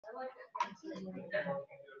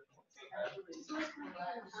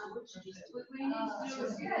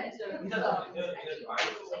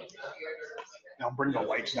Now bring the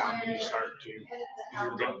lights down when you start to.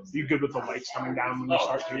 You good with the lights coming down when you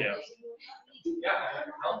start to? Yeah.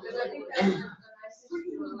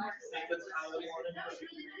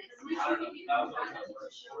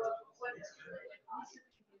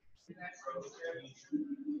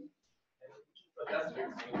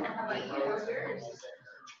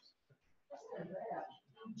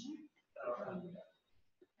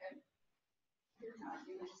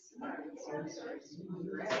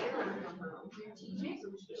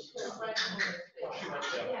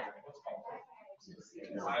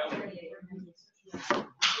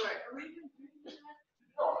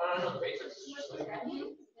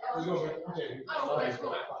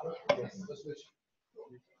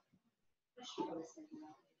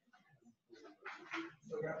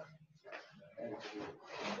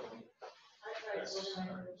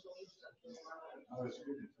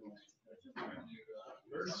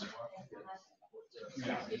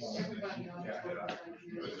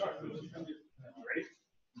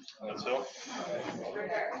 So.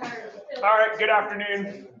 All right, good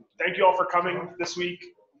afternoon. Thank you all for coming this week.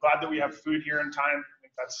 Glad that we have food here in time. I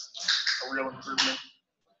think that's a real improvement.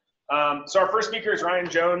 So our first speaker is Ryan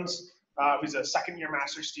Jones, who's a second-year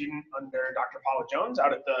master's student under Dr. Paula Jones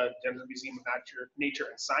out at the Denver Museum of Nature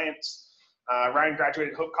and Science. Ryan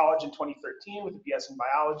graduated Hope College in 2013 with a BS in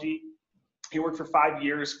biology. He worked for 5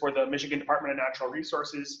 years for the Michigan Department of Natural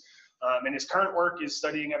Resources, and his current work is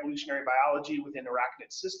studying evolutionary biology within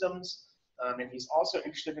arachnid systems, and he's also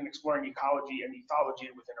interested in exploring ecology and ethology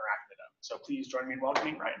within arachnida. So please join me in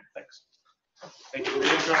welcoming Ryan. Thanks. Thank you for the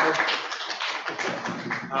intro.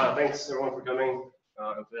 Thanks everyone for coming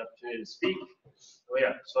and for the opportunity to speak. Oh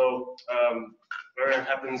yeah, so what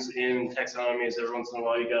happens in taxonomy is every once in a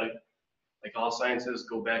while you gotta, like all sciences,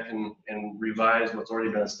 go back and revise what's already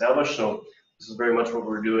been established. So this is very much what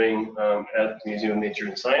we're doing at the Museum of Nature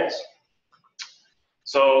and Science.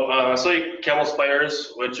 So I study camel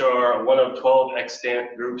spiders, which are one of 12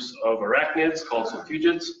 extant groups of arachnids called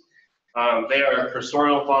solifugaes. They are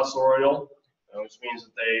cursorial fossorial, which means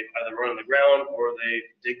that they either run on the ground or they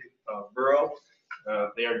dig a burrow.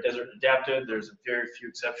 They are desert adapted. There's very few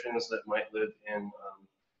exceptions that might live in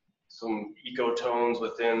some ecotones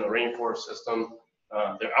within a rainforest system.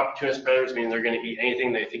 They're opportunist predators, meaning they're going to eat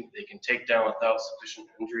anything they think they can take down without sufficient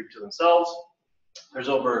injury to themselves. There's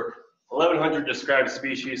over 1,100 described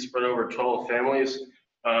species spread over 12 families.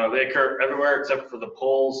 They occur everywhere except for the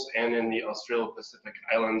poles and in the Australo-Pacific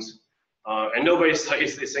Islands. And nobody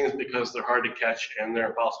studies these things because they're hard to catch and they're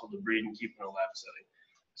impossible to breed and keep in a lab setting.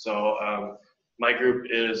 So my group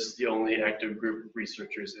is the only active group of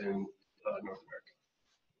researchers in North America.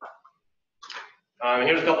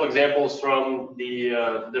 Here's a couple examples from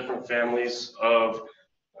the different families of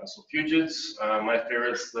solifugaes. My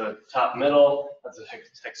favorite is the top middle. That's a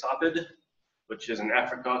hexapod, which is in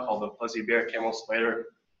Africa, called the fuzzy bear camel spider.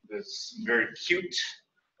 It's very cute.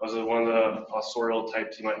 Those are one of the fossorial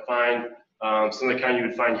types you might find. Some of the kind you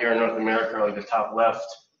would find here in North America are like the top left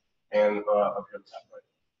and up here at the top right.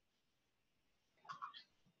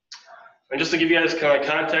 And just to give you guys kind of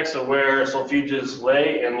context of where solifugaes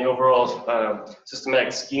lay in the overall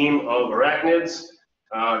systematic scheme of arachnids,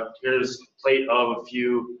 here's a plate of a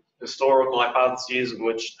few historical hypotheses in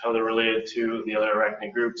which how they're related to the other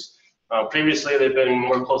arachnid groups. Previously, they've been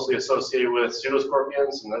more closely associated with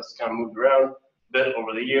pseudoscorpions, and that's kind of moved around a bit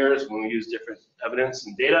over the years when we use different evidence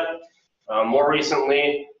and data. More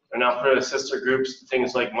recently, they're now put as sister groups to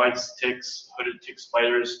things like mites, ticks, hooded tick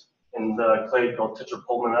spiders, and the clade called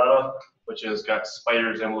Tetrapulmonata, which has got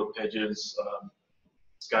spiders, envelopedges,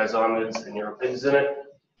 schizomyids, and europhids in it.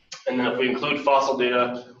 And then if we include fossil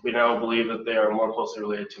data, we now believe that they are more closely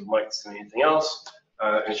related to mites than anything else,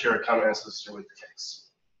 and share a common ancestor with ticks.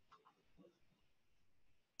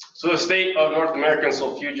 So the state of North American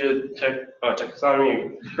solifuga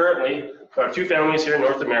taxonomy currently, there are two families here in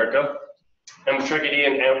North America, Ammotrichidae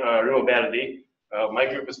and Arumobatidae. My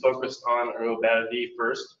group is focused on Arumobatidae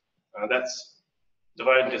first. That's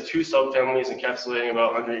divided into two subfamilies encapsulating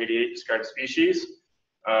about 188 described species.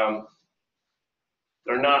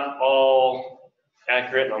 They're not all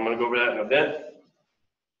accurate. I'm going to go over that in a bit.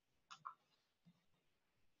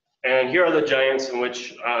 And here are the giants in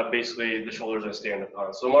which basically the shoulders I stand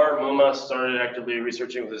upon. So Martin Muma started actively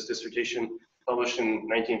researching with his dissertation published in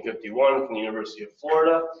 1951 from the University of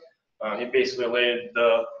Florida. He basically laid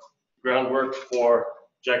the groundwork for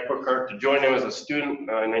Jack Burkhart to join him as a student in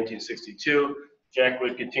 1962. Jack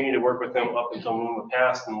would continue to work with him up until Muma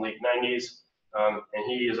passed in the late 90s. And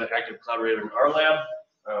he is an active collaborator in our lab.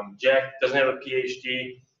 Jack doesn't have a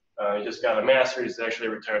PhD. He just got a master's. He's actually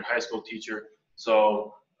a retired high school teacher.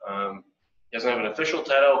 So he doesn't have an official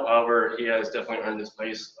title. However, he has definitely earned his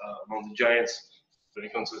place among the giants when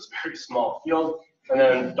it comes to this very small field. And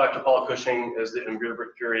then Dr. Paula Cushing is the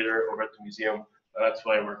invertebrate curator over at the museum. That's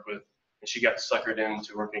who I work with. And she got suckered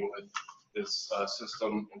into working with this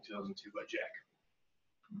system in 2002 by Jack.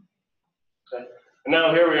 Okay. And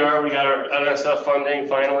now here we are. We got our NSF funding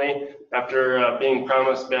finally. After being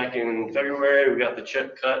promised back in February, we got the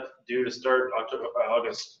check cut due to start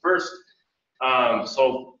August 1st.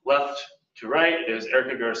 So left to right is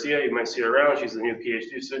Erica Garcia. You might see her around. She's a new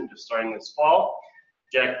PhD student just starting this fall.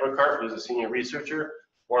 Jack Burkhart, who's a senior researcher.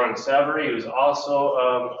 Warren Savory, who's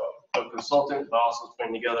also a consultant, but also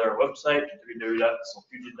putting together our website,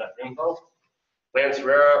 www.solifugae.info. Lance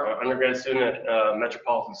Herrera, our undergrad student at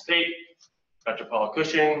Metropolitan State. Dr. Paula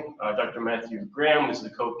Cushing, Dr. Matthew Graham, who's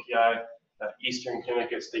the co-PI at Eastern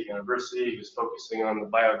Connecticut State University, who's focusing on the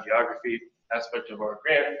biogeography aspect of our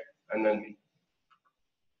grant, and then me.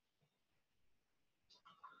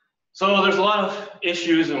 So there's a lot of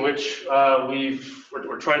issues in which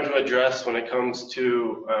we're trying to address when it comes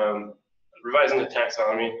to revising the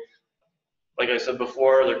taxonomy. Like I said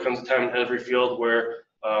before, there comes a time in every field where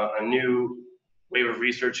a new wave of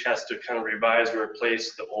research has to kind of revise or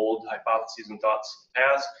replace the old hypotheses and thoughts of the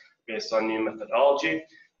past based on new methodology.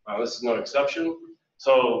 This is no exception.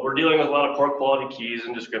 So we're dealing with a lot of poor quality keys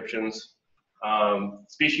and descriptions.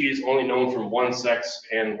 Species only known from one sex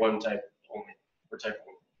and one type only, or type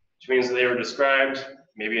only, which means that they were described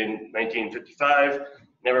maybe in 1955,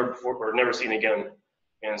 never before or never seen again.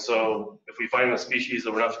 And so if we find a species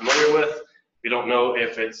that we're not familiar with, we don't know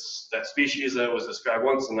if it's that species that was described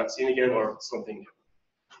once and not seen again, or if it's something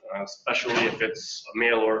new. Especially if it's a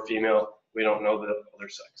male or a female, we don't know the other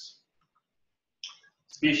sex.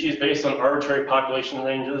 Species based on arbitrary population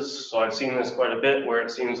ranges. So I've seen this quite a bit, where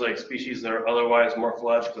it seems like species that are otherwise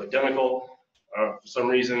morphologically identical, for some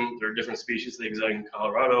reason, there are different species that exist in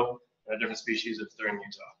Colorado, and different species if they're in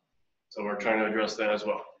Utah. So we're trying to address that as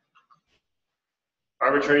well.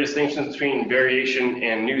 Arbitrary distinctions between variation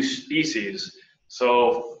and new species.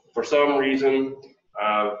 So for some reason,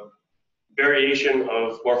 variation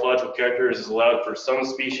of morphological characters is allowed for some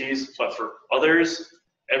species, but for others,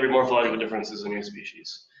 every morphological difference is a new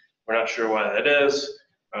species. We're not sure why that is.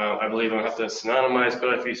 I believe I'll have to synonymize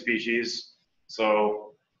quite a few species.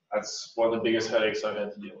 So that's one of the biggest headaches I've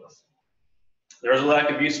had to deal with. There's a lack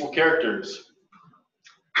of useful characters.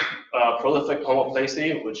 Prolific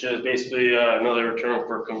homoplasy, which is basically another term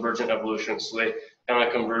for convergent evolution. So they kind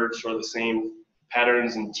of converge for the same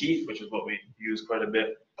patterns and teeth, which is what we use quite a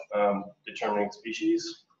bit determining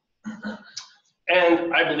species.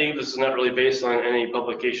 And I believe this is not really based on any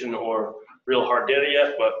publication or real hard data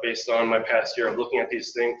yet, but based on my past year of looking at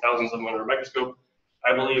these things, thousands of them under a microscope,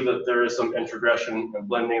 I believe that there is some introgression and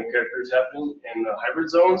blending of characters happening in the hybrid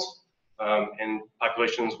zones, in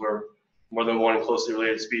populations where more than one closely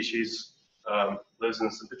related species lives in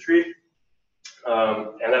symmetry.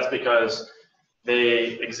 And that's because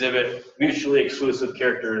they exhibit mutually exclusive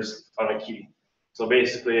characters on a key. So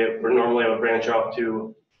basically, if we're normally I would branch off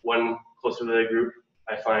to one closely related group,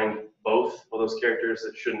 I find both of those characters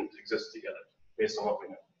that shouldn't exist together, based on what we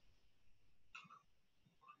know.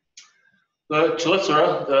 The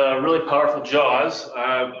chelicera, the really powerful jaws,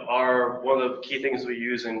 are one of the key things we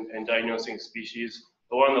use in diagnosing species.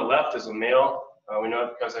 The one on the left is a male. We know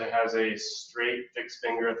it because it has a straight fixed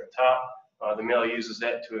finger at the top. The male uses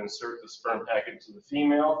that to insert the sperm packet into the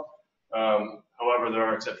female. However, there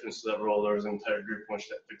are exceptions to that rule. There's an entire group in which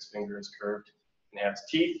that fixed finger is curved and has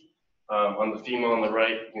teeth. On the female on the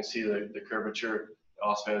right, you can see the curvature. It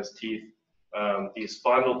also has teeth. These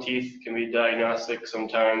fondal teeth can be diagnostic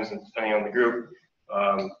sometimes, and depending on the group.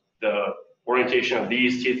 The orientation of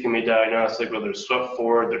these teeth can be diagnostic, whether they're swept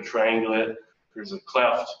forward, they're triangulate, there's a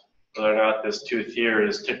cleft, whether or not this tooth here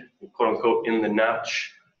is quote unquote in the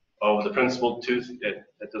notch of the principal tooth.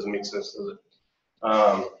 That doesn't make sense, does it?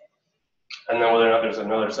 And then whether or not there's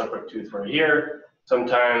another separate tooth right here.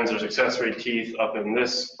 Sometimes there's accessory teeth up in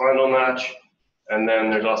this fondal notch, and then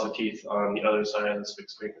there's also teeth on the other side of this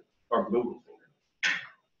fixed finger, or moving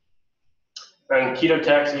finger. And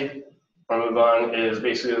ketotaxy, I'll move on, is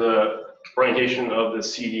basically the orientation of the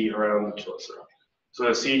CD around the chelicera. So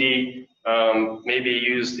the CD may be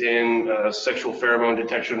used in sexual pheromone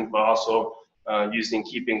detection, but also used in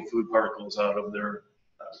keeping food particles out of their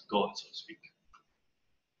gullet, so to speak.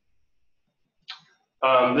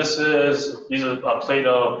 These are a plate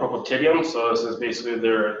of Procoptidium, so this is basically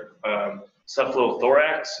their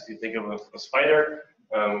cephalothorax. If you think of a spider,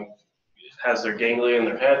 it has their ganglia in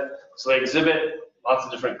their head. So they exhibit lots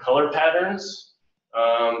of different color patterns.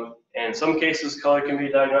 And in some cases, color can be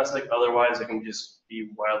diagnostic. Otherwise, it can just be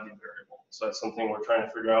wildly variable. So that's something we're trying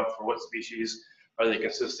to figure out for what species are they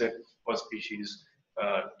consistent, what species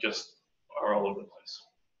just are all over the place.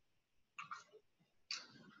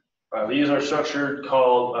 These are structured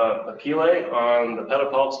called papillae on the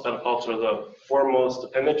pedipalps. Pedipalps are the foremost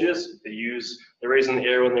appendages. They're raised in the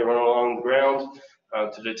air when they run along the ground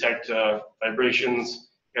to detect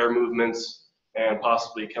vibrations, air movements, and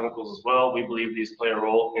possibly chemicals as well. We believe these play a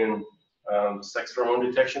role in sex hormone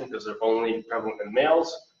detection because they're only prevalent in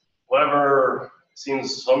males. However, it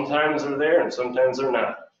seems sometimes they're there and sometimes they're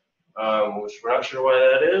not, which we're not sure why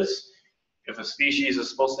that is. If a species is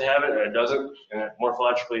supposed to have it and it doesn't, and it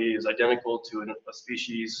morphologically is identical to a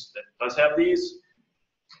species that does have these,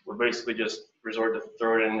 we're basically just resort to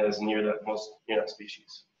throw it in as near that most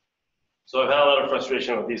species. So I've had a lot of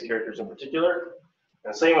frustration with these characters in particular,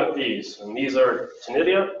 and same with these. And these are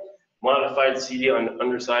Cnidia, modified CD on the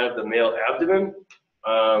underside of the male abdomen.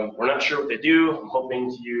 We're not sure what they do. I'm hoping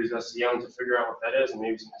to use SCM to figure out what that is, and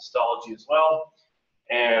maybe some histology as well.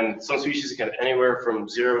 And some species can anywhere from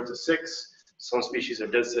 0 to 6. Some species are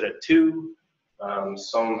dead set at 2.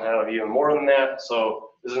 Some have even more than that.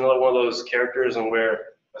 So this is another one of those characters in where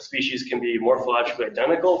a species can be morphologically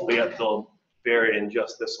identical, but yet they'll vary in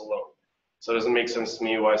just this alone. So it doesn't make sense to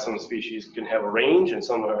me why some species can have a range and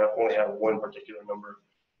some only have one particular number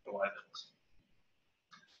and why that is.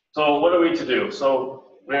 So what are we to do?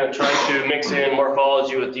 So we're going to try to mix in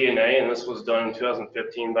morphology with DNA, and this was done in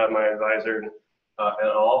 2015 by my advisor et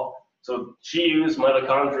al. So she used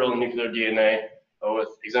mitochondrial nuclear DNA with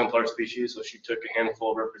exemplar species. So she took a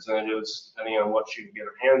handful of representatives, depending on what she could get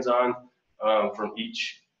her hands on, from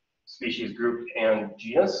each species group and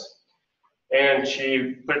genus. And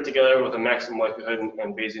she put it together with a maximum likelihood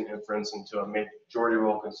and Bayesian inference into a majority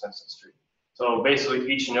rule consensus tree. So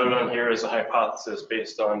basically, each node on here is a hypothesis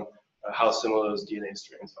based on how similar those DNA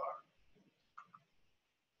strains are.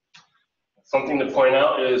 Something to point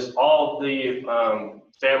out is all of the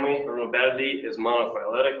family or Boddicker is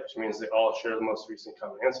monophyletic, which means they all share the most recent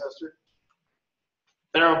common ancestor.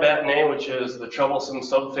 Therobatinae, which is the troublesome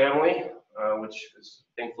subfamily, which is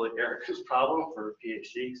thankfully Erica's problem for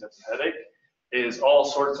PhD because that's a headache, is all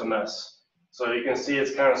sorts of mess. So you can see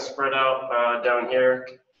it's kind of spread out down here.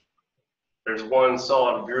 There's one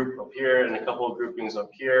solid group up here and a couple of groupings up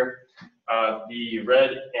here. The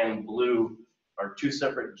red and blue are two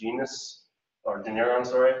separate genus, or genera, I'm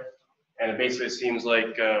sorry. And it basically seems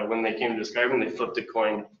like when they came to describe them, they flipped a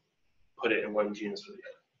coin, put it in one genus or the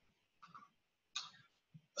other.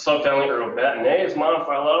 Subfamily Urobatinae is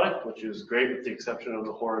monophyletic, which is great with the exception of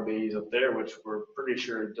the Horibades up there, which we're pretty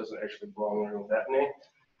sure it doesn't actually belong in Urobatinae.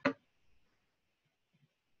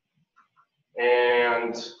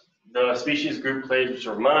 And the species group clades, which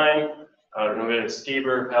are mine, Novatus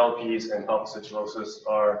scaber, Palipes, and Palpiciculosis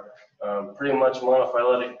are pretty much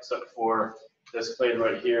monophyletic, except for this clade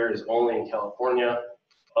right here is only in California.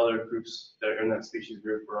 Other groups that are in that species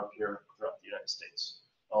group are up here throughout the United States,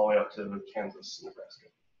 all the way up to Kansas, Nebraska.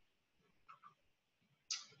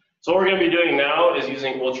 So what we're going to be doing now is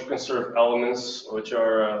using ultra-conserved elements, which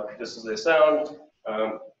are, just as they sound,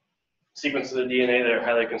 sequences of DNA that are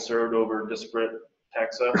highly conserved over disparate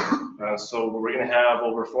taxa. So we're going to have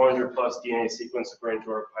over 400 plus DNA sequence according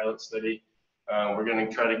to our pilot study. We're going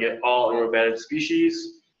to try to get all urobatid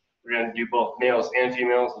species. We're going to do both males and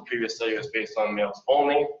females. The previous study was based on males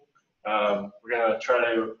only. We're going to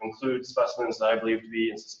try to include specimens that I believe to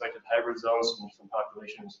be in suspected hybrid zones from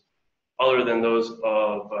populations other than those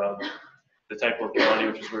of the type locality,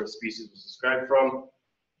 which is where the species was described from.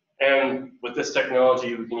 And with this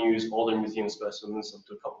technology, we can use older museum specimens up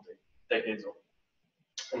to a couple decades old.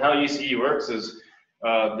 And how UCE works is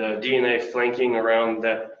the DNA flanking around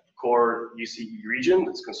that core UCE region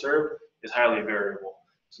that's conserved is highly variable.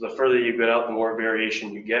 So the further you get out, the more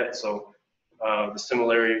variation you get. So the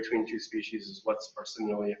similarity between two species is what's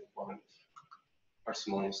parsimoniously informative.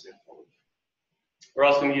 We're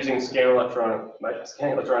also going to be using scan electron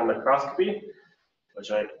microscopy, which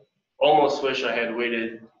I almost wish I had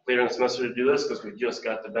waited later in the semester to do this because we just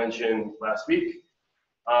got the bench in last week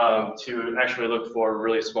to actually look for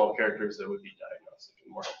really small characters that would be diagnostic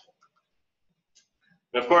and more helpful.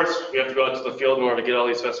 And of course, we have to go out to the field in order to get all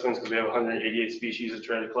these specimens because we have 188 species to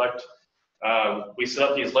try to collect. We set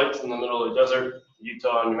up these lights in the middle of the desert,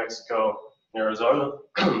 Utah, New Mexico, and Arizona,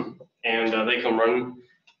 and they come running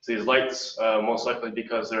to these lights, most likely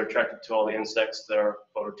because they're attracted to all the insects that are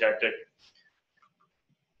phototactic.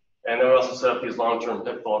 And then we also set up these long-term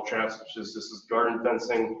pitfall traps, which is this is garden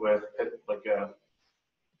fencing with like a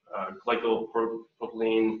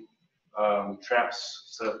glycopropylene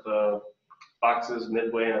traps set up the boxes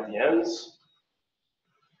midway and at the ends.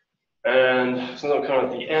 And since I'm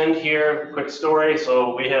coming at the end here, quick story.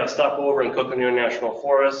 So we had a stopover in Coconino National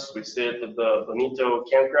Forest. We stayed at the Bonito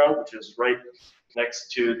campground, which is right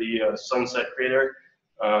next to the Sunset Crater,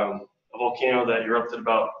 a volcano that erupted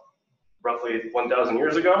about roughly 1,000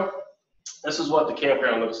 years ago. This is what the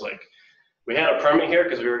campground looks like. We had a permit here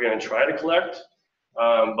because we were going to try to collect,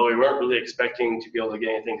 but we weren't really expecting to be able to get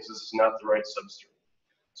anything because this is not the right substrate.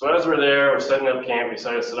 So as we're there, we're setting up camp, we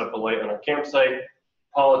decided to set up a light on our campsite.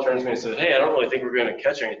 Paula turns to me and said, "Hey, I don't really think we're going to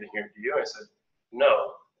catch anything here, do you?" I said,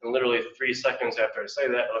 "No." And literally 3 seconds after I say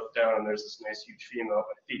that, I look down and there's this nice huge female at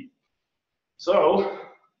my feet. So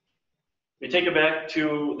we take it back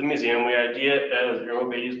to the museum. We ID it as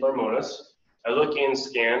Genomic barmonis. I look and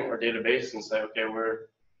scan our database and say, okay, where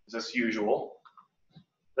is this usual?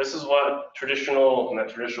 This is what traditional, not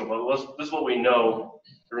traditional, but this is what we know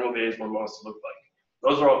Genomic barmonis to look like.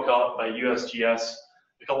 Those are all caught by USGS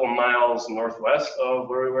a couple of miles northwest of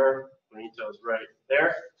where we were. Bonito's right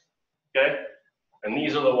there, okay? And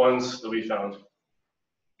these are the ones that we found.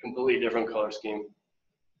 Completely different color scheme.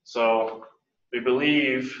 So we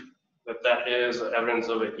believe that that is evidence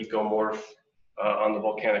of an ecomorph on the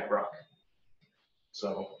volcanic rock.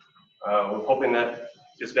 So we're hoping that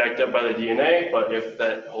is backed up by the DNA, but if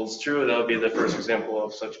that holds true, that would be the first example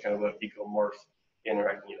of such kind of an ecomorph in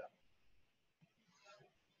Arachnida.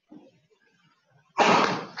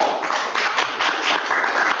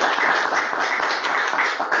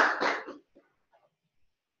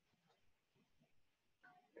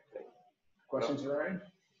 Questions, Ryan?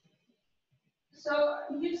 So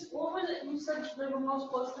what was it? You said they were most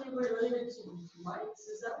closely related to mites.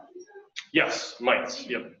 Is that what you said? Yes, mites.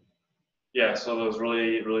 Yep. Yeah. So those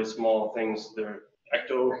really, really small things, they're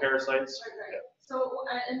ectoparasites. Okay. Yeah. So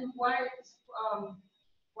and why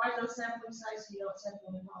those sampling sites you don't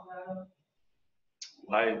sample in Colorado?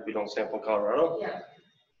 Why we don't sample in Colorado?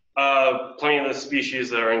 Yeah. Plenty of the species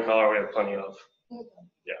that are in Colorado, we have plenty of. Okay.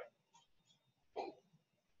 Yeah.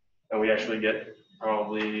 And we actually get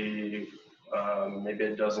probably maybe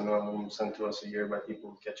a dozen of them sent to us a year by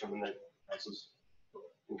people who catch them in their houses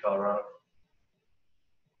in Colorado.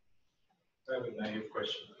 I have a naive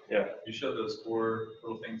question. Yeah. You showed those 4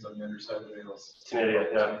 little things on the underside of the rails. Yeah.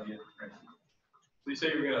 So you say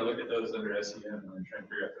you're going to look at those under SEM and try and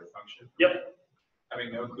figure out their function? Yep.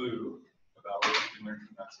 Having no clue about what you can learn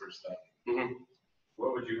from that sort of stuff. Mm-hmm.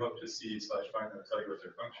 What would you hope to see / find that tell you what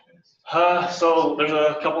their function is? So there's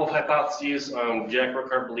a couple of hypotheses. Jack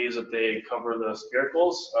Ricard believes that they cover the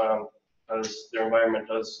spiracles as their environment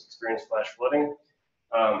does experience flash flooding.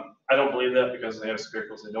 I don't believe that because they have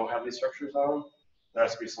spiracles. They don't have these structures on them. There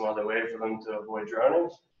has to be some other way for them to avoid drowning.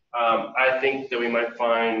 I think that we might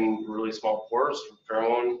find really small pores for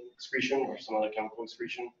pheromone excretion or some other chemical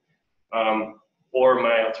excretion. Or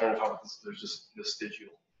my alternative hypothesis, there's just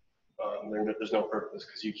vestigial. There's no purpose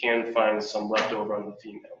because you can find some leftover on the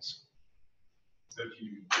females. So if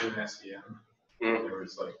you did an SEM, there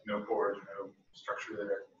was like no pores, no structure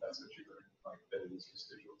there, that's what you learned, like that it is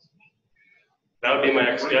vestigials. That would be my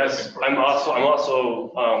next guess. I'm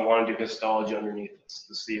also want to do histology underneath this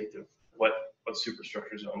to see if what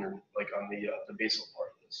superstructures are under, like on the basal part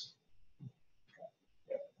of this.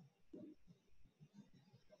 Yeah.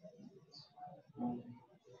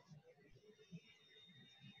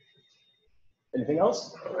 Anything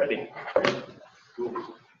else? Alrighty. Cool.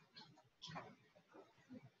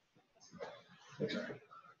 Thanks.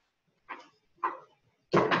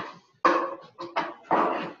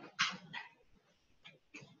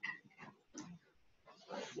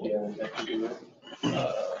 Yeah, that could do it.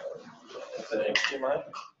 Is that HDMI?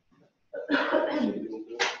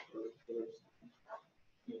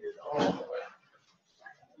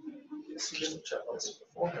 Yes, you didn't check on this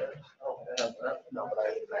beforehand. Oh, I have that. No, but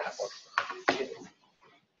I have one.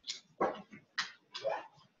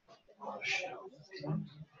 Oh, shit.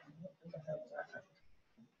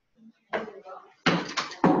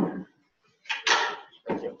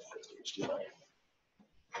 Thank you. HDMI.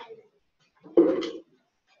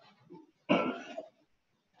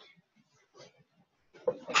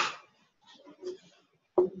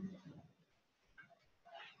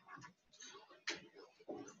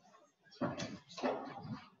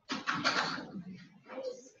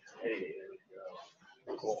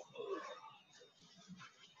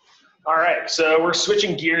 All right, so we're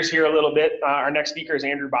switching gears here a little bit. Our next speaker is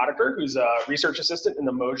Andrew Boddicker, who's a research assistant in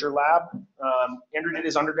the Mosier Lab. Andrew did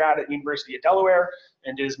his undergrad at University of Delaware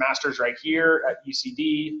and did his master's right here at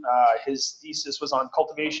UCD. His thesis was on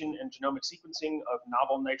cultivation and genomic sequencing of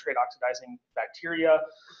novel nitrate oxidizing bacteria.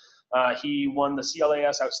 He won the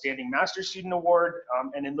CLAS Outstanding Master Student Award,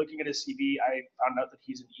 and in looking at his CV, I found out that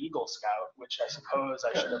he's an Eagle Scout, which I suppose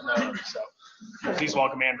I should have known. So please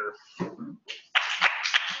welcome Andrew.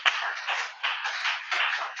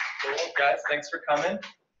 Cool, guys, thanks for coming.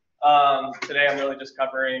 Today I'm really just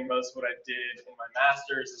covering most of what I did in my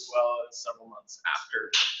master's as well as several months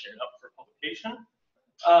after getting it up for publication.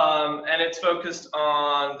 And it's focused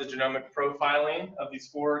on the genomic profiling of these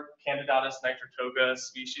 4 Candidatus Nitrotoga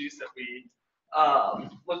species that we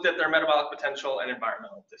looked at their metabolic potential and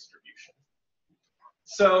environmental distribution.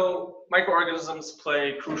 So microorganisms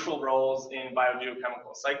play crucial roles in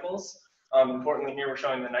biogeochemical cycles. Importantly here, we're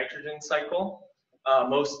showing the nitrogen cycle.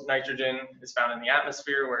 Most nitrogen is found in the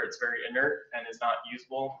atmosphere where it's very inert and is not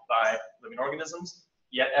usable by living organisms,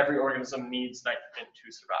 yet every organism needs nitrogen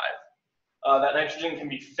to survive. That nitrogen can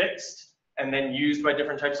be fixed and then used by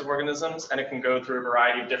different types of organisms, and it can go through a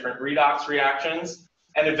variety of different redox reactions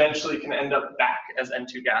and eventually can end up back as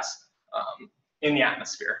N2 gas in the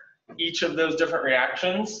atmosphere. Each of those different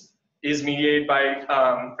reactions is mediated by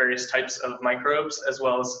various types of microbes as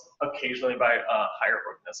well as occasionally by higher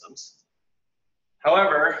organisms.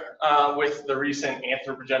 However, with the recent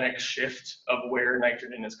anthropogenic shift of where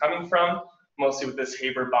nitrogen is coming from, mostly with this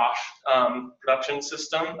Haber-Bosch production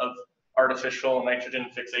system of artificial nitrogen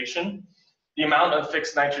fixation, the amount of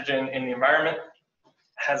fixed nitrogen in the environment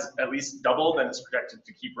has at least doubled and is projected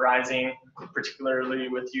to keep rising, particularly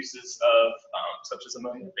with uses of such as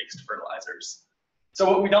ammonia-based fertilizers. So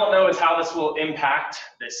what we don't know is how this will impact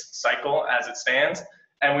this cycle as it stands.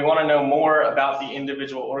 And we want to know more about the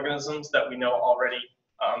individual organisms that we know already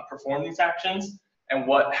perform these actions and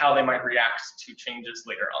how they might react to changes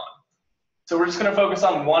later on. So we're just going to focus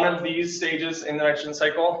on one of these stages in the nitrogen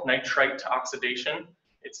cycle, nitrite oxidation.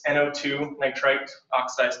 It's NO2 nitrite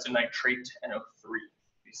oxidized to nitrate NO3.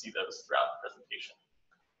 You see those throughout the presentation.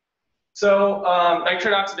 So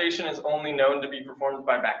nitrite oxidation is only known to be performed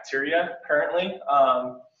by bacteria currently.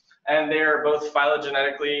 And they're both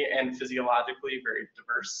phylogenetically and physiologically very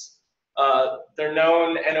diverse. They're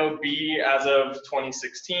known NOB as of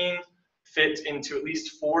 2016, fit into at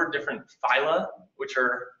least 4 different phyla, which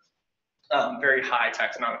are very high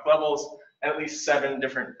taxonomic levels, and at least 7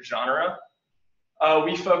 different genera.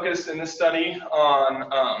 We focused in this study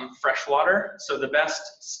on freshwater. So the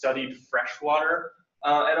best studied freshwater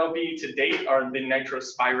NOB to date are the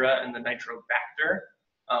Nitrospira and the Nitrobacter,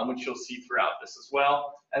 which you'll see throughout this as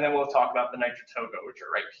well. And then we'll talk about the Nitrotoga, which are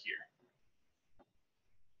right here.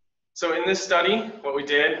 So in this study, what we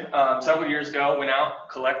did several years ago, went out,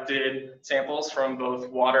 collected samples from both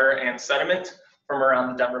water and sediment from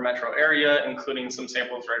around the Denver metro area, including some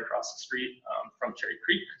samples right across the street from Cherry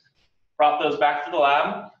Creek. Brought those back to the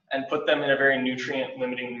lab and put them in a very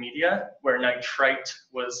nutrient-limiting media where nitrite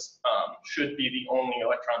should be the only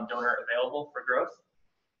electron donor available for growth.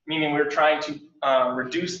 Meaning we're trying to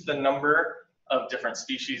reduce the number of different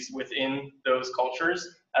species within those cultures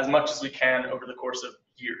as much as we can over the course of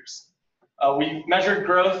years. We measured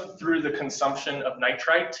growth through the consumption of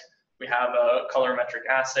nitrite. We have a colorimetric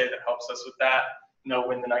assay that helps us with that, know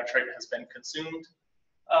when the nitrite has been consumed.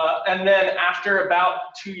 And then after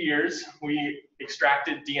about 2 years, we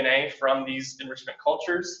extracted DNA from these enrichment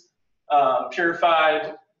cultures,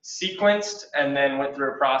 purified, sequenced, and then went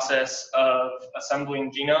through a process of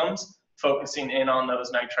assembling genomes, focusing in on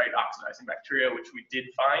those nitrite oxidizing bacteria, which we did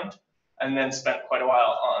find, and then spent quite a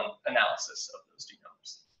while on analysis of those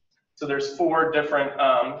genomes. So there's 4 different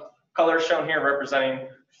colors shown here representing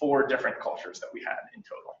 4 different cultures that we had in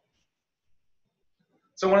total.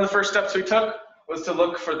 So one of the first steps we took was to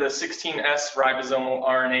look for the 16S ribosomal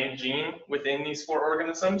RNA gene within these 4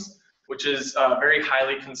 organisms, which is very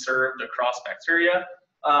highly conserved across bacteria.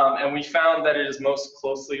 And we found that it is most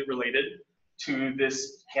closely related to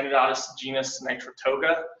this Candidatus genus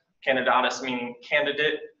Nitrotoga, Candidatus meaning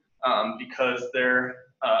candidate, because there,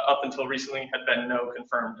 up until recently, had been no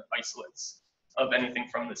confirmed isolates of anything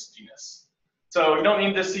from this genus. So you don't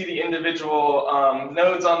need to see the individual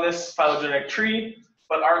nodes on this phylogenetic tree,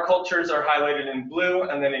 but our cultures are highlighted in blue,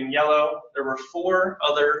 and then in yellow, there were 4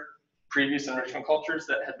 other previous enrichment cultures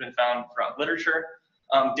that had been found throughout literature,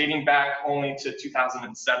 dating back only to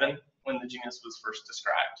 2007 when the genus was first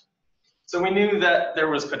described. So we knew that there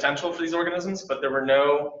was potential for these organisms, but there were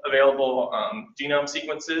no available genome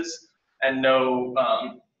sequences and no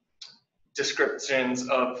descriptions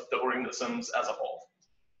of the organisms as a whole.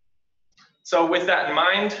 So with that in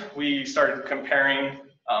mind, we started comparing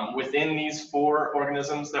within these 4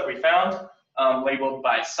 organisms that we found, labeled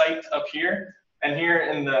by site up here. And here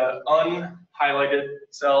in the unhighlighted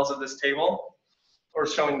cells of this table, we're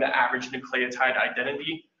showing the average nucleotide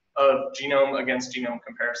identity of genome against genome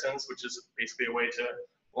comparisons, which is basically a way to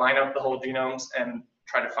line up the whole genomes and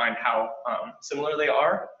try to find how similar they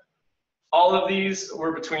are. All of these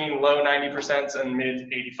were between low 90% and mid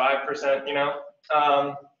 85%, you know.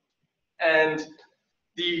 And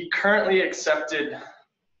the currently accepted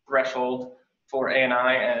threshold for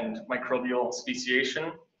ANI and microbial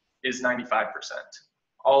speciation is 95%.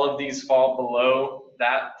 All of these fall below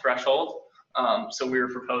that threshold. So we were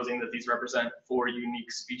proposing that these represent 4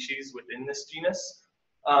 unique species within this genus.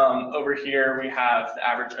 Over here we have the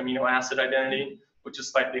average amino acid identity, which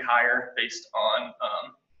is slightly higher based on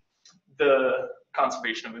the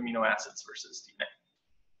conservation of amino acids versus DNA.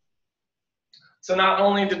 So not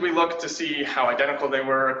only did we look to see how identical they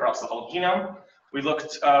were across the whole genome, we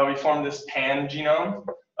formed this pan genome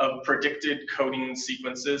of predicted coding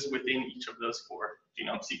sequences within each of those 4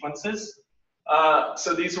 genome sequences.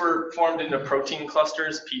 So these were formed into protein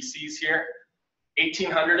clusters, PCs here.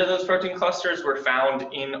 1,800 of those protein clusters were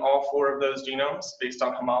found in all 4 of those genomes based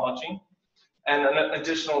on homology. And an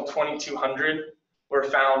additional 2,200 were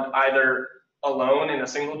found either alone in a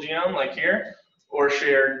single genome, like here, or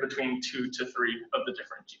shared between 2 to 3 of the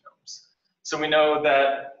different genomes. So we know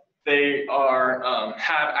that they are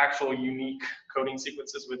have actual unique coding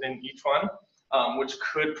sequences within each one, which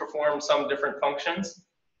could perform some different functions.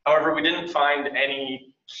 However, we didn't find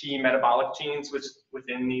any key metabolic genes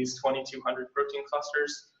within these 2,200 protein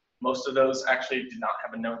clusters. Most of those actually did not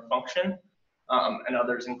have a known function, and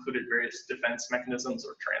others included various defense mechanisms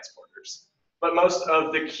or transporters. But most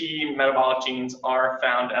of the key metabolic genes are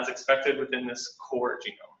found as expected within this core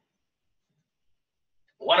genome.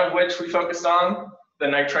 One of which we focused on, the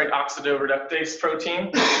nitrite oxidoreductase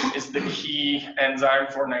protein, is the key enzyme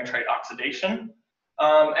for nitrite oxidation.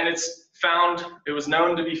 And it was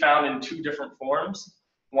known to be found in 2 different forms.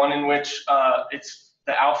 One in which it's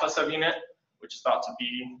the alpha subunit, which is thought to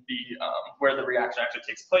be where the reaction actually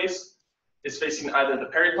takes place, is facing either the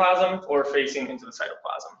periplasm or facing into the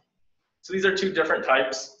cytoplasm. So these are 2 different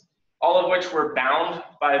types, all of which were bound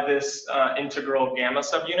by this integral gamma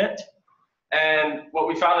subunit. And what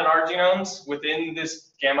we found in our genomes, within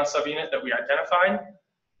this gamma subunit that we identified,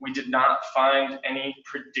 we did not find any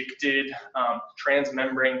predicted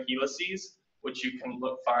transmembrane helices, which you can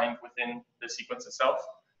find within the sequence itself,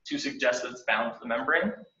 to suggest that it's bound to the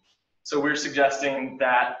membrane. So we're suggesting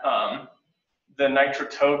that the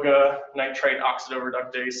Nitrotoga nitrite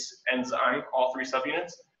oxidoreductase enzyme, all 3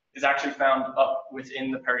 subunits, is actually found up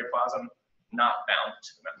within the periplasm, not bound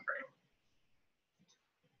to the membrane.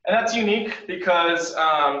 And that's unique because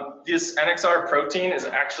this NXR protein is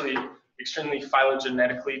actually extremely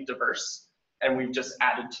phylogenetically diverse, and we've just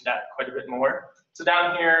added to that quite a bit more. So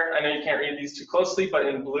down here, I know you can't read these too closely, but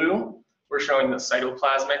in blue, we're showing the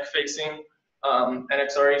cytoplasmic facing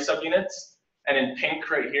NXRE subunits, and in pink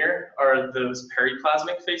right here are those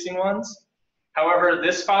periplasmic facing ones. However,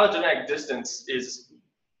 this phylogenetic distance is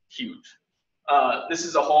huge. This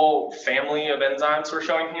is a whole family of enzymes we're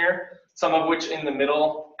showing here, some of which in the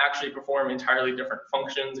middle actually perform entirely different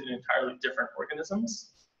functions in entirely different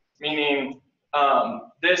organisms, meaning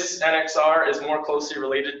this NXR is more closely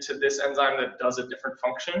related to this enzyme that does a different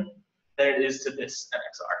function than it is to this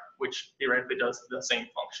NXR, which theoretically does the same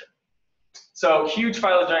function. So huge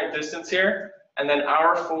phylogenetic distance here, and then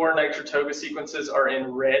our 4 Nitrotoga sequences are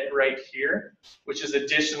in red right here, which is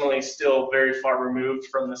additionally still very far removed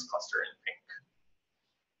from this cluster in pink.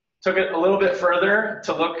 Took it a little bit further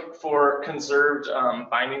to look for conserved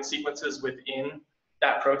binding sequences within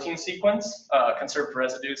that protein sequence, conserved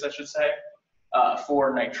residues, I should say,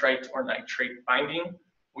 for nitrite or nitrate binding.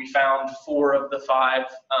 We found 4 of the 5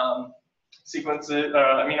 sequences,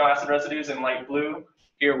 amino acid residues in light blue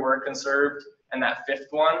here were conserved, and that 5th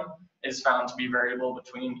one is found to be variable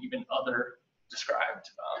between even other described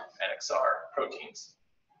NXR proteins.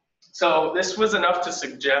 So this was enough to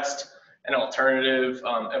suggest an alternative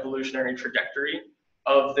evolutionary trajectory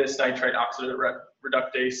of this nitrite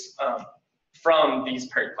oxidoreductase from these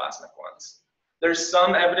periplasmic ones. There's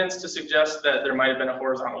some evidence to suggest that there might have been a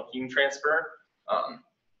horizontal gene transfer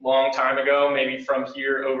long time ago, maybe from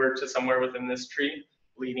here over to somewhere within this tree,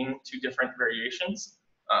 leading to different variations,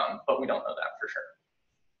 but we don't know that for sure.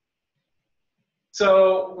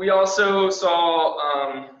 So we also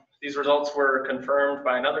saw these results were confirmed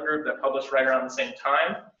by another group that published right around the same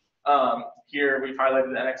time. Here we've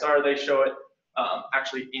highlighted the NXR. They show it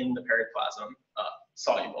actually in the periplasm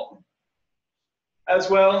soluble. As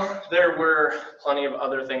well, there were plenty of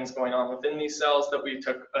other things going on within these cells that we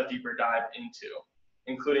took a deeper dive into,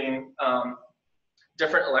 including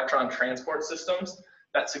different electron transport systems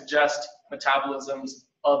that suggest metabolisms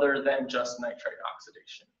other than just nitrite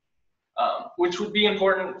oxidation. which would be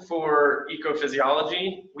important for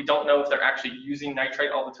ecophysiology. We don't know if they're actually using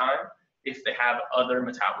nitrite all the time, if they have other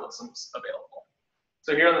metabolisms available.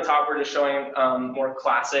 So here on the top, we're just showing more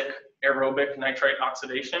classic aerobic nitrite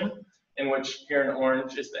oxidation, in which here in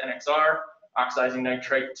orange is the NXR, oxidizing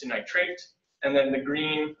nitrite to nitrate. And then the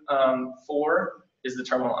green 4 is the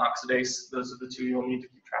terminal oxidase. Those are the two you'll need to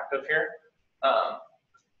keep track of here.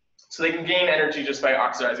 So they can gain energy just by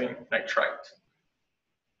oxidizing nitrite.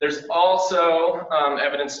 There's also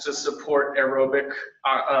evidence to support aerobic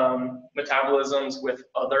metabolisms with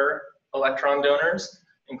other electron donors,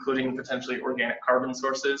 including potentially organic carbon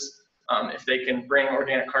sources. If they can bring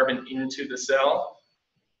organic carbon into the cell,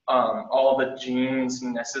 all the genes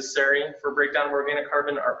necessary for breakdown of organic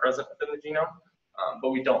carbon are present within the genome,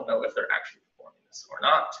 but we don't know if they're actually performing this or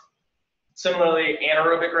not. Similarly,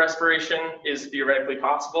 anaerobic respiration is theoretically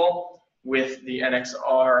possible with the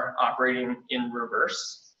NXR operating in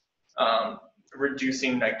reverse,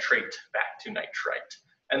 reducing nitrate back to nitrite.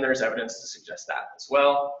 And there's evidence to suggest that as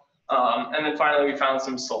well. And then finally, we found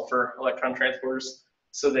some sulfur electron transporters,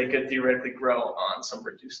 so they could theoretically grow on some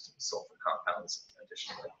reduced sulfur compounds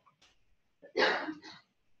additionally.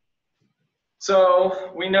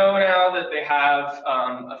 So we know now that they have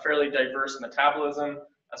a fairly diverse metabolism,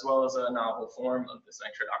 as well as a novel form of this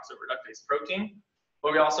nitrate oxidoreductase protein.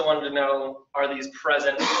 But we also wanted to know, are these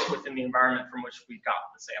present within the environment from which we got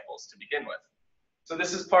the samples to begin with? So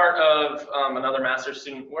this is part of another master's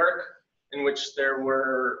student work in which there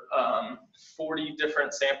were 40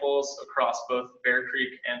 different samples across both Bear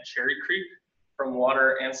Creek and Cherry Creek from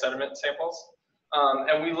water and sediment samples.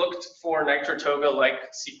 And we looked for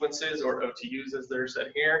Nitrotoga-like sequences, or OTUs as they're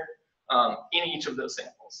said here, in each of those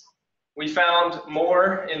samples. We found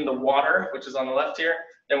more in the water, which is on the left here,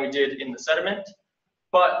 than we did in the sediment,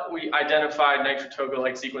 but we identified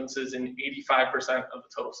Nitrotoga-like sequences in 85% of the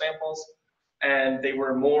total samples, and they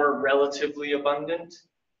were more relatively abundant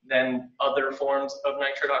than other forms of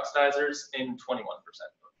nitrate oxidizers in 21%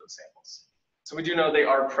 of those samples. So we do know they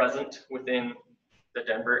are present within the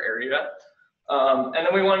Denver area. And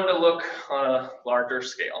then we wanted to look on a larger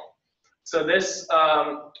scale. So this,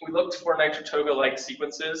 we looked for Nitrotoga-like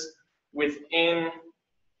sequences within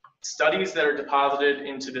studies that are deposited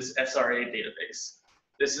into this SRA database.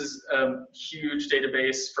 This is a huge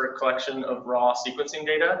database for a collection of raw sequencing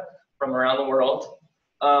data from around the world.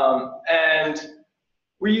 And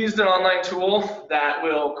we used an online tool that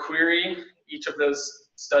will query each of those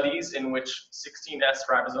studies in which 16S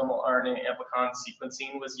ribosomal RNA amplicon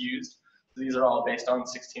sequencing was used. So these are all based on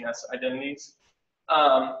 16S identities.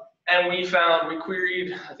 And we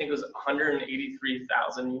queried, I think it was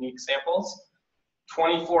 183,000 unique samples.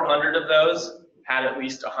 2,400 of those had at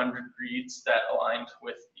least 100 reads that aligned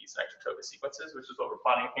with these Nitrotoga sequences, which is what we're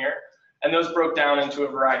plotting here. And those broke down into a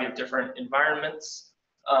variety of different environments.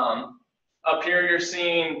 Up here, you're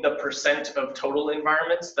seeing the percent of total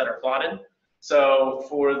environments that are plotted. So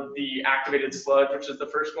for the activated sludge, which is the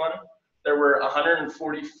first one, there were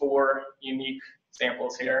 144 unique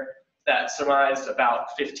samples here that surmised about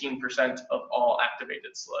 15% of all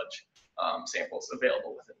activated sludge samples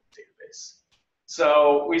available within the database.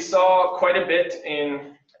 So we saw quite a bit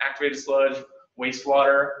in activated sludge,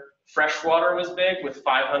 wastewater. Freshwater was big with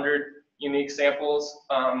 500 unique samples,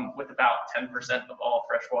 with about 10% of all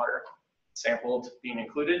freshwater sampled being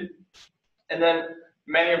included. And then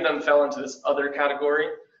many of them fell into this other category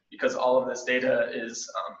because all of this data is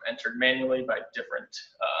entered manually by different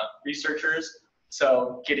researchers.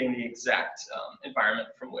 So getting the exact environment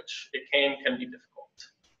from which it came can be difficult.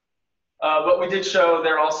 But we did show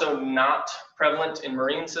they're also not prevalent in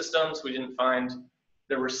marine systems. We didn't find,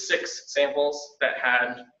 there were 6 samples that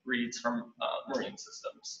had reads from marine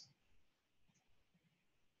systems.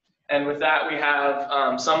 And with that, we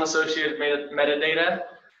have some associated metadata,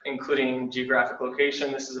 including geographic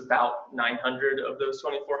location. This is about 900 of those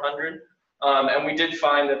 2,400. And we did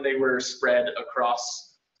find that they were spread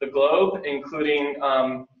across the globe, including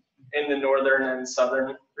in the northern and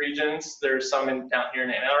southern regions. There's some down here in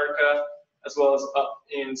Antarctica, as well as up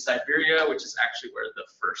in Siberia, which is actually where the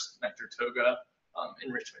first Nitrotoga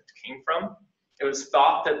enrichment came from. It was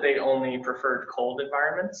thought that they only preferred cold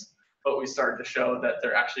environments, but we started to show that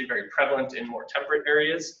they're actually very prevalent in more temperate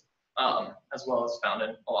areas, as well as found in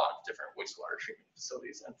a lot of different wastewater treatment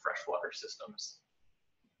facilities and freshwater systems.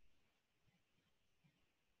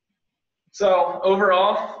 So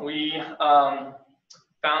overall, we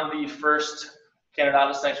found the first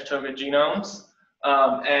Candidatus Nitrotoga genomes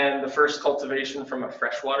and the first cultivation from a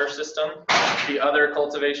freshwater system. The other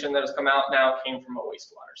cultivation that has come out now came from a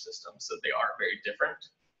wastewater system, so they are very different.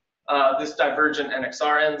 This divergent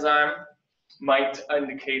NXR enzyme might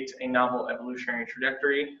indicate a novel evolutionary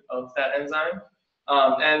trajectory of that enzyme.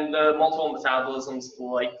 And the multiple metabolisms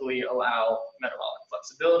likely allow metabolic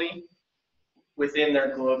flexibility within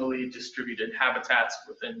their globally distributed habitats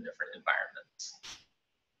within different environments.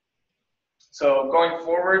 So going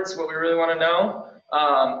forwards, what we really want to know,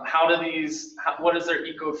 what is their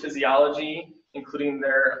ecophysiology, including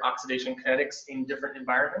their oxidation kinetics in different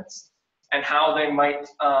environments, and how they might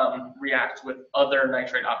react with other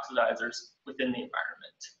nitrate oxidizers within the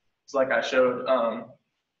environment. So like I showed,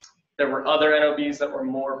 there were other NOBs that were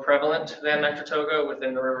more prevalent than Nitrotoga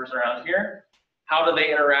within the rivers around here. How do they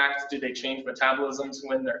interact? Do they change metabolisms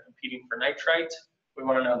when they're competing for nitrite? We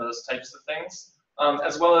want to know those types of things,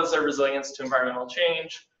 as well as their resilience to environmental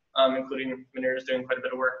change, including Munir is doing quite a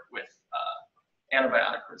bit of work with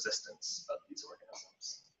antibiotic resistance of these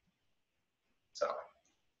organisms. So,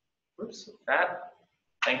 oops, with that,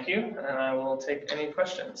 thank you, and I will take any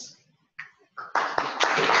questions.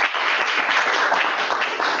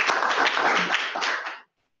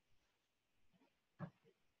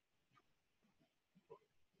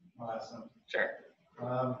 Awesome. Sure.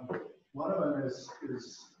 One of them is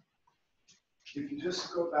if you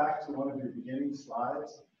just go back to one of your beginning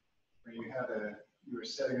slides where you were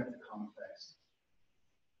setting up the context.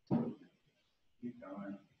 Keep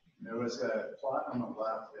going. There was a plot on the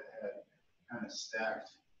left that had kind of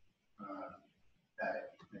stacked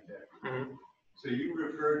that right there. Mm-hmm. So you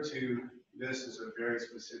referred to this as a very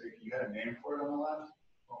specific, you had a name for it on the left?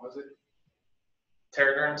 What was it?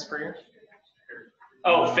 Teragrams per year?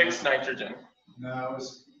 Oh, fixed nitrogen. No, it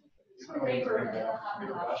was. Oh,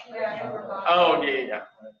 yeah.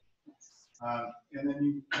 And then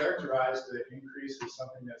you characterized the increase as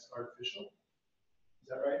something that's artificial. Is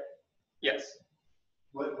that right? Yes.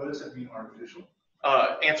 What does it mean, artificial?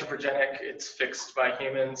 Anthropogenic, it's fixed by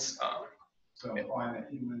humans. So implying that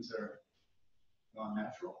humans are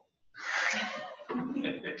non-natural?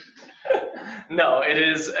 No, it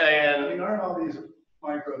is I mean, aren't all these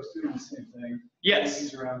microbes doing the same thing? Yes.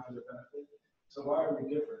 These around for the benefit. So why are we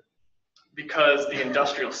different? Because the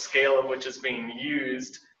industrial scale of which is being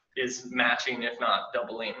used is matching, if not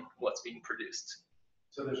doubling, what's being produced.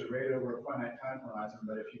 So there's a rate over a finite time horizon,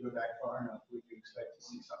 but if you go back far enough, we can expect to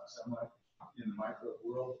see something similar in the microbe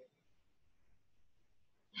world.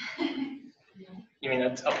 You mean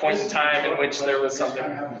a point in time in which there was something?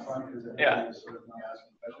 I'm having fun because Yeah. sort of not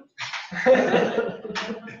asking questions.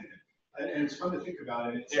 And it's fun to think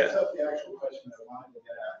about it. It sets up the actual question that I wanted to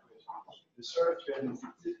get at, which is sort of been,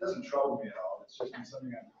 it doesn't trouble me at all. It's just been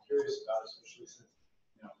something I'm curious about, especially since,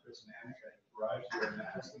 Chris and Annika arrived here, and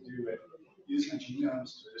that has to do with using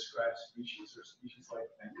genomes to describe species or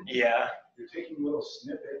species-like things. Yeah. You're taking little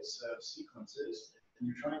snippets of sequences and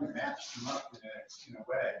you're trying to match them up in a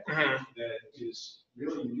way that is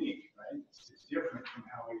really unique, right? It's different from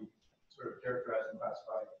how we sort of characterize and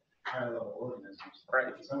classify higher-level organisms.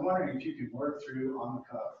 Right. So I'm wondering if you can work through on the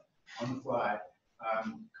cuff, on the fly,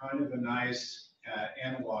 kind of a nice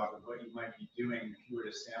analog of what you might be doing if you were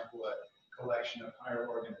to sample a collection of higher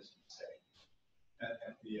organisms, say,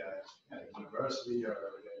 at the university or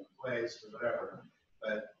in a place or whatever,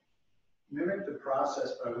 but mimic the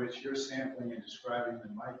process by which you're sampling and describing the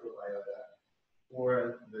microbiota,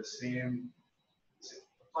 or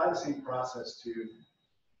apply the same process to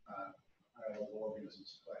higher level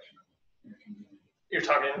organisms collection in a community. You're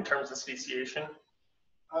talking in terms of speciation?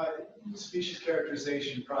 Species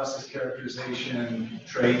characterization, process characterization,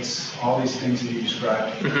 traits, all these things that you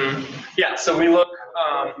described. Yeah, so we look.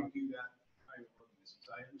 You do that higher organisms.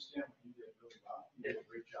 I understand what you did really well. You did a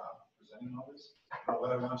great job presenting all this. But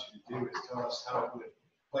what I want you to do is tell us how it would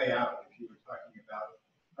play out if you were talking about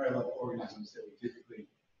higher level organisms that we typically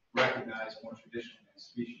recognize more traditionally as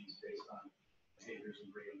species based on behaviors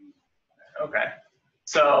and ratings. Okay,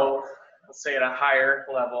 so let's say at a higher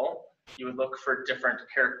level, you would look for different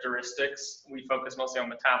characteristics. We focus mostly on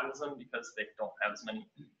metabolism because they don't have as many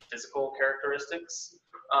physical characteristics.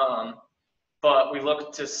 But we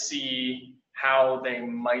look to see how they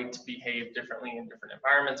might behave differently in different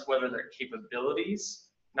environments, whether their capabilities,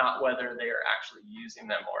 not whether they are actually using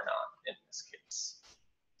them or not in this case.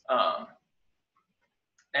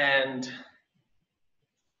 And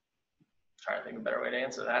trying to think of a better way to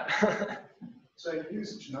answer that. So you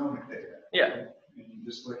use genomic data. Yeah. And you're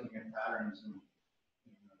just looking at patterns in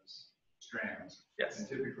those strands. Yes. And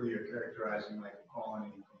typically you're characterizing like a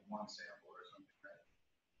colony from one sample or something, right?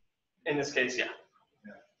 In this case, yeah.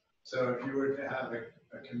 Yeah. So if you were to have a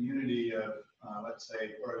community of, let's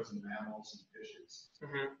say, birds and mammals and fishes,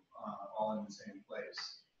 all in the same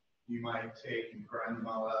place, you might take and grind them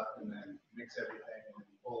all up and then mix everything and then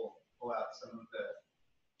pull out some of the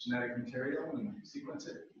genetic material and sequence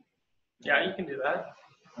it? Yeah, you can do that.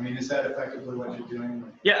 I mean, is that effectively what you're doing?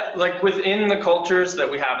 Yeah, like within the cultures that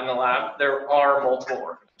we have in the lab, there are multiple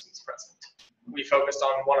organisms present. We focused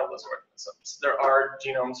on one of those organisms. There are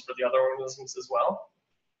genomes for the other organisms as well.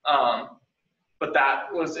 But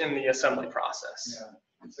that was in the assembly process.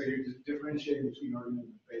 Yeah. So you're just differentiating between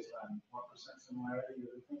organisms based on what % similarity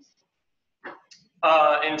or difference?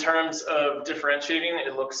 In terms of differentiating,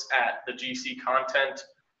 it looks at the GC content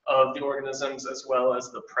of the organisms as well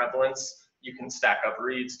as the prevalence. You can stack up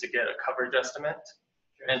reads to get a coverage estimate.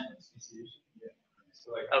 And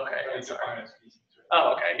So like, okay, how do you sorry. define a species?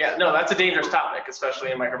 Oh, okay, yeah, no, that's a dangerous topic,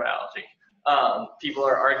 especially in microbiology. People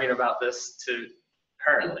are arguing about this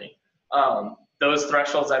currently. Those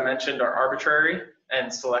thresholds I mentioned are arbitrary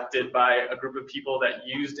and selected by a group of people that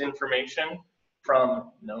used information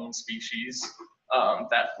from known species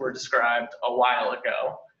that were described a while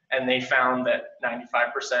ago. And they found that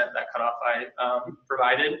 95%, that cutoff I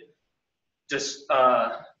provided, just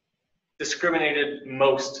discriminated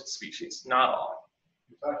most species, not all.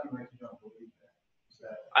 You're talking like you don't believe that. Is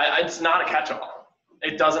that It's not a catch-all.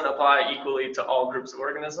 It doesn't apply equally to all groups of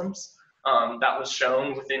organisms. That was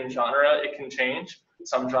shown within genre. It can change.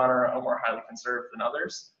 Some genre are more highly conserved than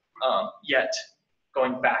others. Yet,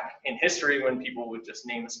 going back in history, when people would just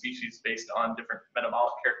name a species based on different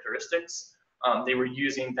metabolic characteristics, they were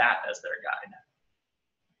using that as their guide.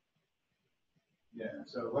 Yeah,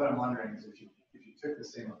 so what I'm wondering is if you took the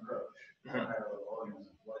same approach for a higher level organism,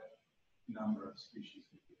 what number of species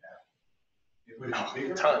would you have? It would be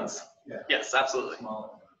bigger? Tons. Yeah. Yes, absolutely. Smaller.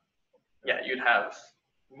 Yeah, you'd have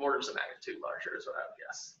orders of magnitude larger is what I would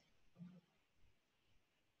guess.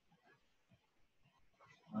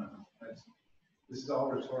 I don't know. This is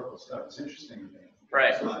all rhetorical stuff. It's interesting to me.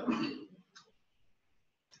 Right.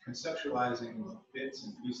 Conceptualizing bits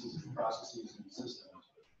and pieces of processes and systems.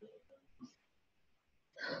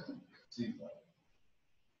 Seems like.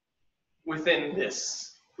 Within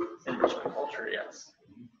this enrichment culture, yes.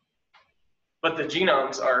 But the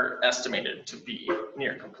genomes are estimated to be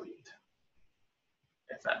near complete,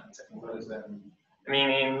 if that makes sense. What does that mean?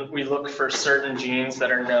 Meaning we look for certain genes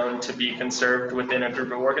that are known to be conserved within a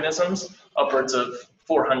group of organisms, upwards of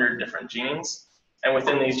 400 different genes. And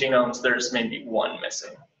within these genomes, there's maybe one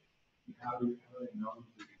missing. How do they know?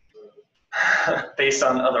 Based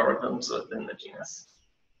on other organisms within the genus.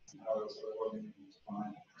 How is the organism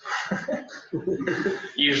defined?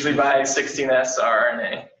 Usually by 16S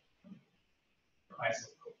rRNA.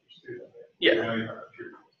 Yeah.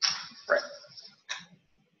 Right.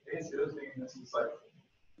 The other thing in this is like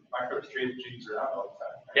micro-strated genes are out all the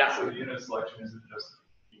time. Right? Yeah. So the unit selection isn't just,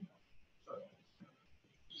 so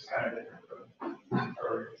just kind of different from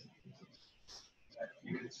organisms.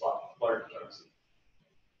 You could swap large chunks of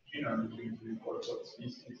genome between two quote-unquote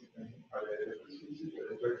species. Are they different species or are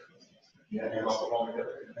they different species? Yeah, You lump them all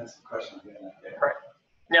together. that's the question. Yeah. Right.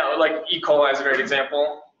 Now, like E. coli is a great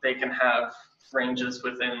example. They can have ranges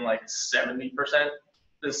within like 70%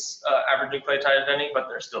 this average nucleotide identity, but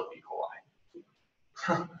they're still E.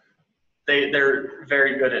 coli. They're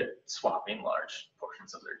very good at swapping large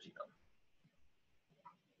portions of their genome.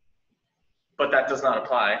 But that does not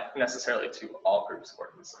apply necessarily to all groups of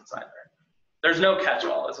organisms either. There's no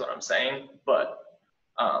catch-all is what I'm saying, but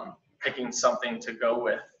picking something to go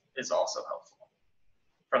with is also helpful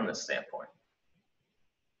from this standpoint.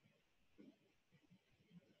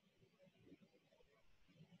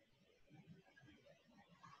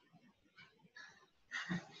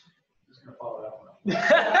 Just gonna follow that one up.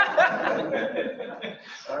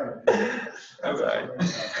 Sorry. Sorry. I'm sorry.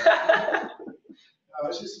 No,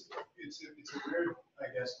 it's a weird, I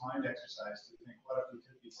guess, mind exercise to think, what if we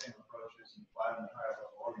took these same approaches and applied them to higher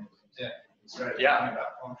level organisms? Yeah. Instead of Yeah. talking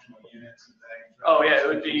about functional units and things. Oh yeah, it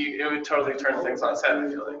would totally turn things on its head, I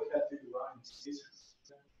feel like. Look at the Ryan species.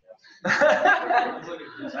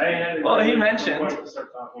 Well, he mentioned.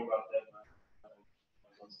 Start talking about that.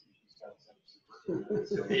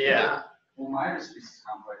 Yeah. Well, minor species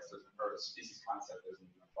complex doesn't, or species concept doesn't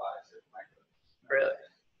even apply to micro. Really?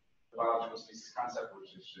 The biological species concept,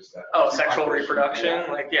 which is just that. Oh, sexual reproduction?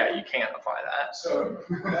 Like, yeah, you can't apply that. So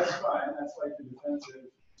that's fine, that's like the defensive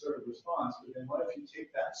sort of response, but then what if you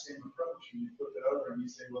take that same approach and you flip it over and you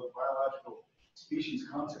say, well, the biological species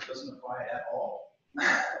concept doesn't apply at all?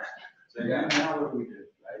 So Yeah. now what do we do,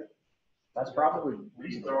 right? That's probably. We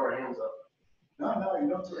just throw our hands up. No, you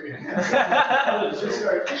don't throw your hands up. Just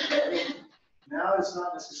start, now it's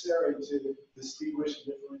not necessary to distinguish and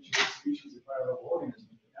differentiate species of higher level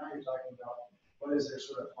organisms. Now you're talking about what is their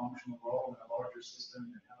sort of functional role in a larger system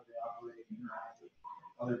and how they operate and interact with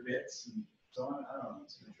other bits and so on. I don't know,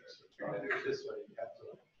 it's interesting. Trying to do it this way, you have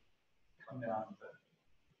to come down to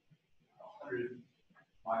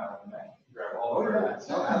 100-mile net, grab all Oh, the yeah. birds.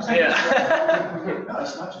 No, absolutely. Yeah. No,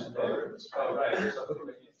 it's not just birds. Oh, right, there's a little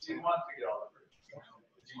bit, you want to get all the birds.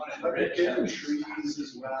 You want to But enrich they're them. getting trees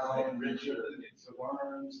as well, and Enrich it. the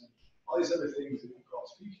worms, and all these other things that we call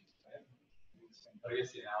species. Right? But I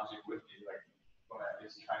guess the analogy would be like, when I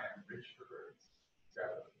is trying to enrich for birds,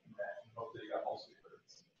 grab a net, and hopefully you got mostly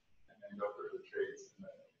birds, and then go for the traits and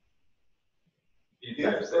the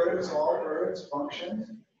Yeah, all birds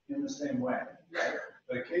function in the same way, right?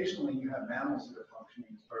 But occasionally you have mammals that are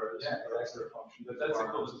functioning as birds, Yeah, birds that are functioning But as that's the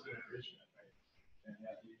worms. closest to enrichment, right? And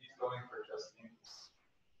yeah, he's going for just things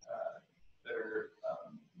that are,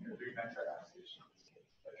 doing nitrite oxidation.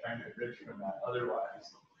 By trying to enrich from that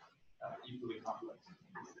otherwise equally complex.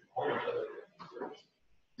 Whole bunch of other things.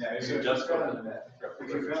 Yeah, If so you just go to the if net.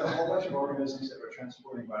 you've got a whole bunch of organisms that are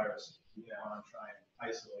transporting viruses, you want to try and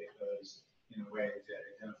isolate those in a way to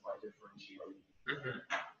identify differentiating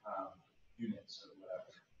units or whatever.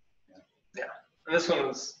 Yeah,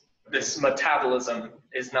 and this metabolism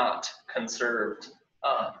is not conserved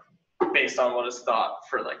based on what is thought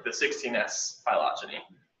for like the 16S phylogeny.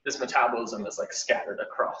 This metabolism is like scattered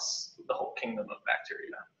across the whole kingdom of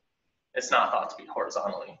bacteria. It's not thought to be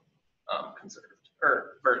horizontally conserved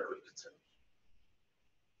or vertically conserved.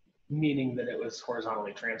 Meaning that it was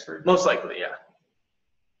horizontally transferred? Most likely, yeah.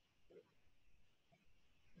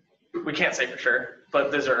 We can't say for sure,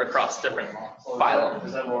 but these are across different phylum.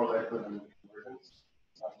 Is that more likely than convergence?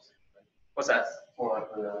 What's that? More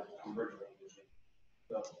likely than convergence.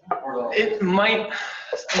 It might,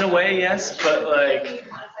 in a way, yes, but like. Can you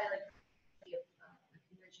quantify like the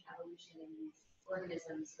convergent evolution in these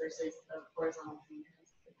organisms versus the horizontal gene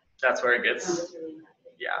transfer? That's where it gets, It's really not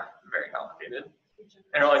big. yeah, very complicated.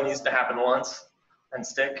 And it only needs to happen once and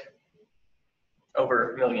stick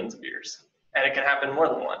over millions of years. And it can happen more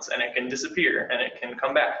than once, and it can disappear, and it can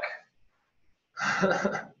come back.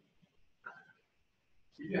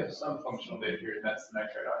 You have some functional data here, and that's the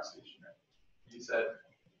nitrite oxidation, right? You said,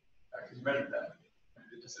 because you measured that,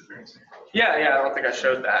 the disappearance. Yeah, I don't think I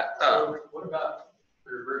showed that. So what about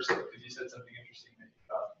the reverse? Because you said something interesting that you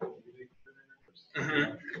thought maybe they could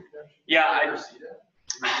reverse. Yeah, I I never see that.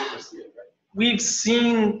 You were able to see it, right? We've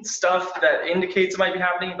seen stuff that indicates it might be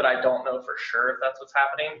happening, but I don't know for sure if that's what's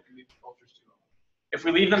happening. If you leave the cultures too long. If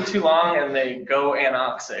we leave them too long and they go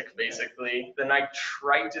anoxic, basically, the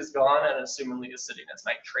nitrite is gone and assumingly is sitting as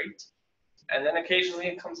nitrate. And then occasionally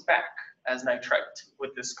it comes back as nitrite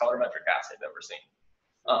with this colorimetric assay that we're seeing.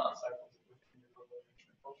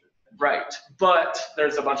 Right, but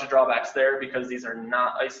there's a bunch of drawbacks there because these are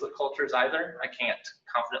not isolate cultures either. I can't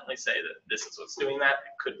confidently say that this is what's doing that.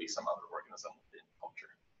 It could be some other organism within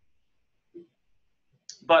culture.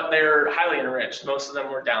 But they're highly enriched. Most of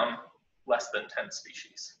them were down less than 10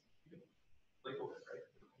 species. Label it, right?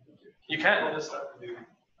 You can. All this stuff to do,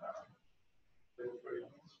 label proteins.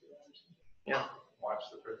 Yeah. Watch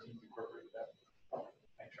the proteins incorporate that.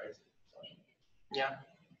 Nitrite. Yeah.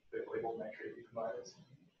 They labeled nitrate ecobias.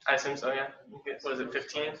 I assume so, yeah. What is it,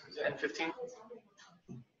 15 and 15?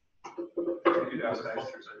 You do that with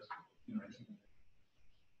cultures, Mhm.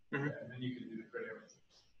 and then you can do the proteins.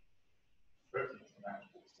 Proteins from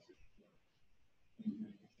actual.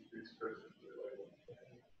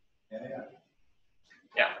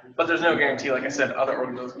 Yeah, but there's no guarantee, like I said, other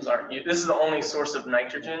organisms aren't. This is the only source of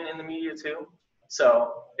nitrogen in the media too.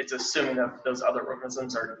 So it's assuming that those other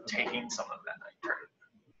organisms are taking some of that nitrate.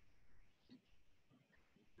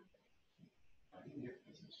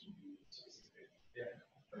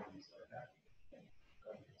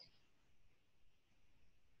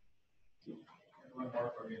 One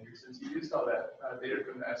more from you, since you used all that data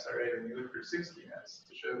from the SRA and you look for 16S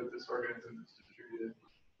to show that this organism is distributed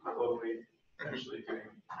globally, essentially doing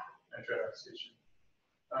nitrite oxidation.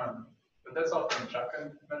 But that's all from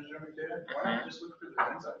shotgun metagenomic data. Why not just look for the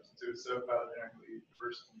enzymes since it was so phylogenetically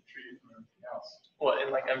diverse and treated from everything else? What,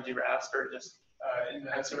 in like MGRAST or just? In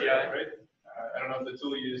the NCBI? SRA, right? I don't know if the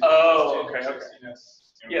tool you used Oh, is okay.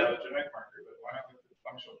 16S Yeah. phylogenetic marker, but why not look at the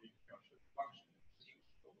functional function?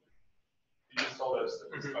 You just told us that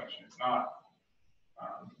this function is not.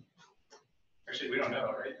 Actually, we don't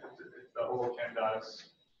know, right? If the whole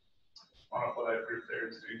Candidatus monophyllite group there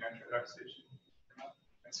is doing nitrite oxidation.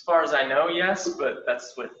 As far as I know, yes, but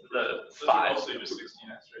that's with the Those are 5. mostly just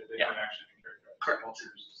 16S, right? They Yeah. don't actually characterize Correct.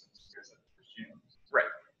 cultures since you guys have the first genomes. Right.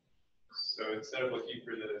 So instead of looking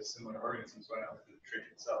for the similar organisms, why not look at the trait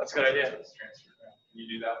itself? That's a good idea. It's transferred around. Can you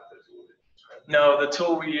do that with the tool that you described? No, the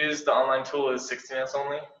tool we use, the online tool, is 16S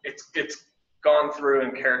only. It's gone through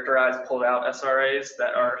and characterized, pulled out SRAs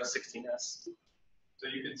that are 16S. So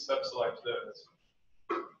you can sub-select those.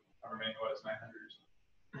 however many was 900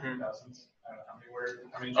 Mhm. thousands. I don't know how many were.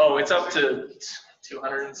 How many did you Oh, find? it's up to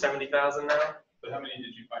 270,000 now. But how many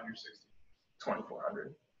did you find your 60?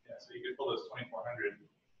 2,400. Yeah, so you could pull those 2,400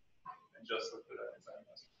 and just look for that enzyme.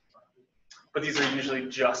 But these are usually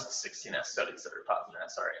just 16S studies that are positive in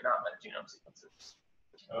SRA, not metagenome sequences.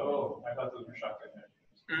 Oh, I thought those were shotgun.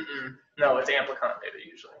 No, it's amplicon data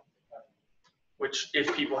usually, which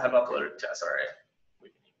if people have uploaded to SRA, we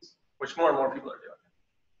can use, which more and more people are doing.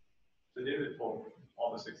 So they would pull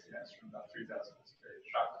all the 16S from about 3,000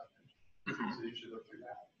 shotgun. Mhm. So you should look through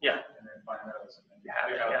that. Yeah. And then find those. And then You have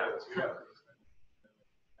pick it, out yeah. those. You have those.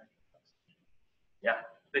 Yeah,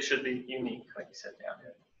 they should be unique, like you said, yeah.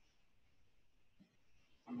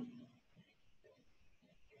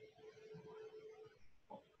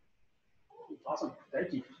 Awesome.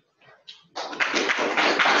 Thank you.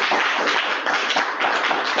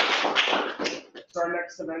 So our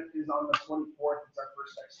next event is on the 24th. It's our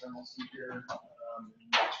first external speaker. Watch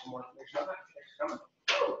for more information on that. Thanks for coming.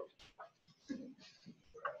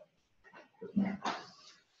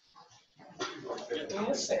 Give me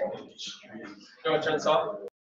a sandwich. You want to turn this off?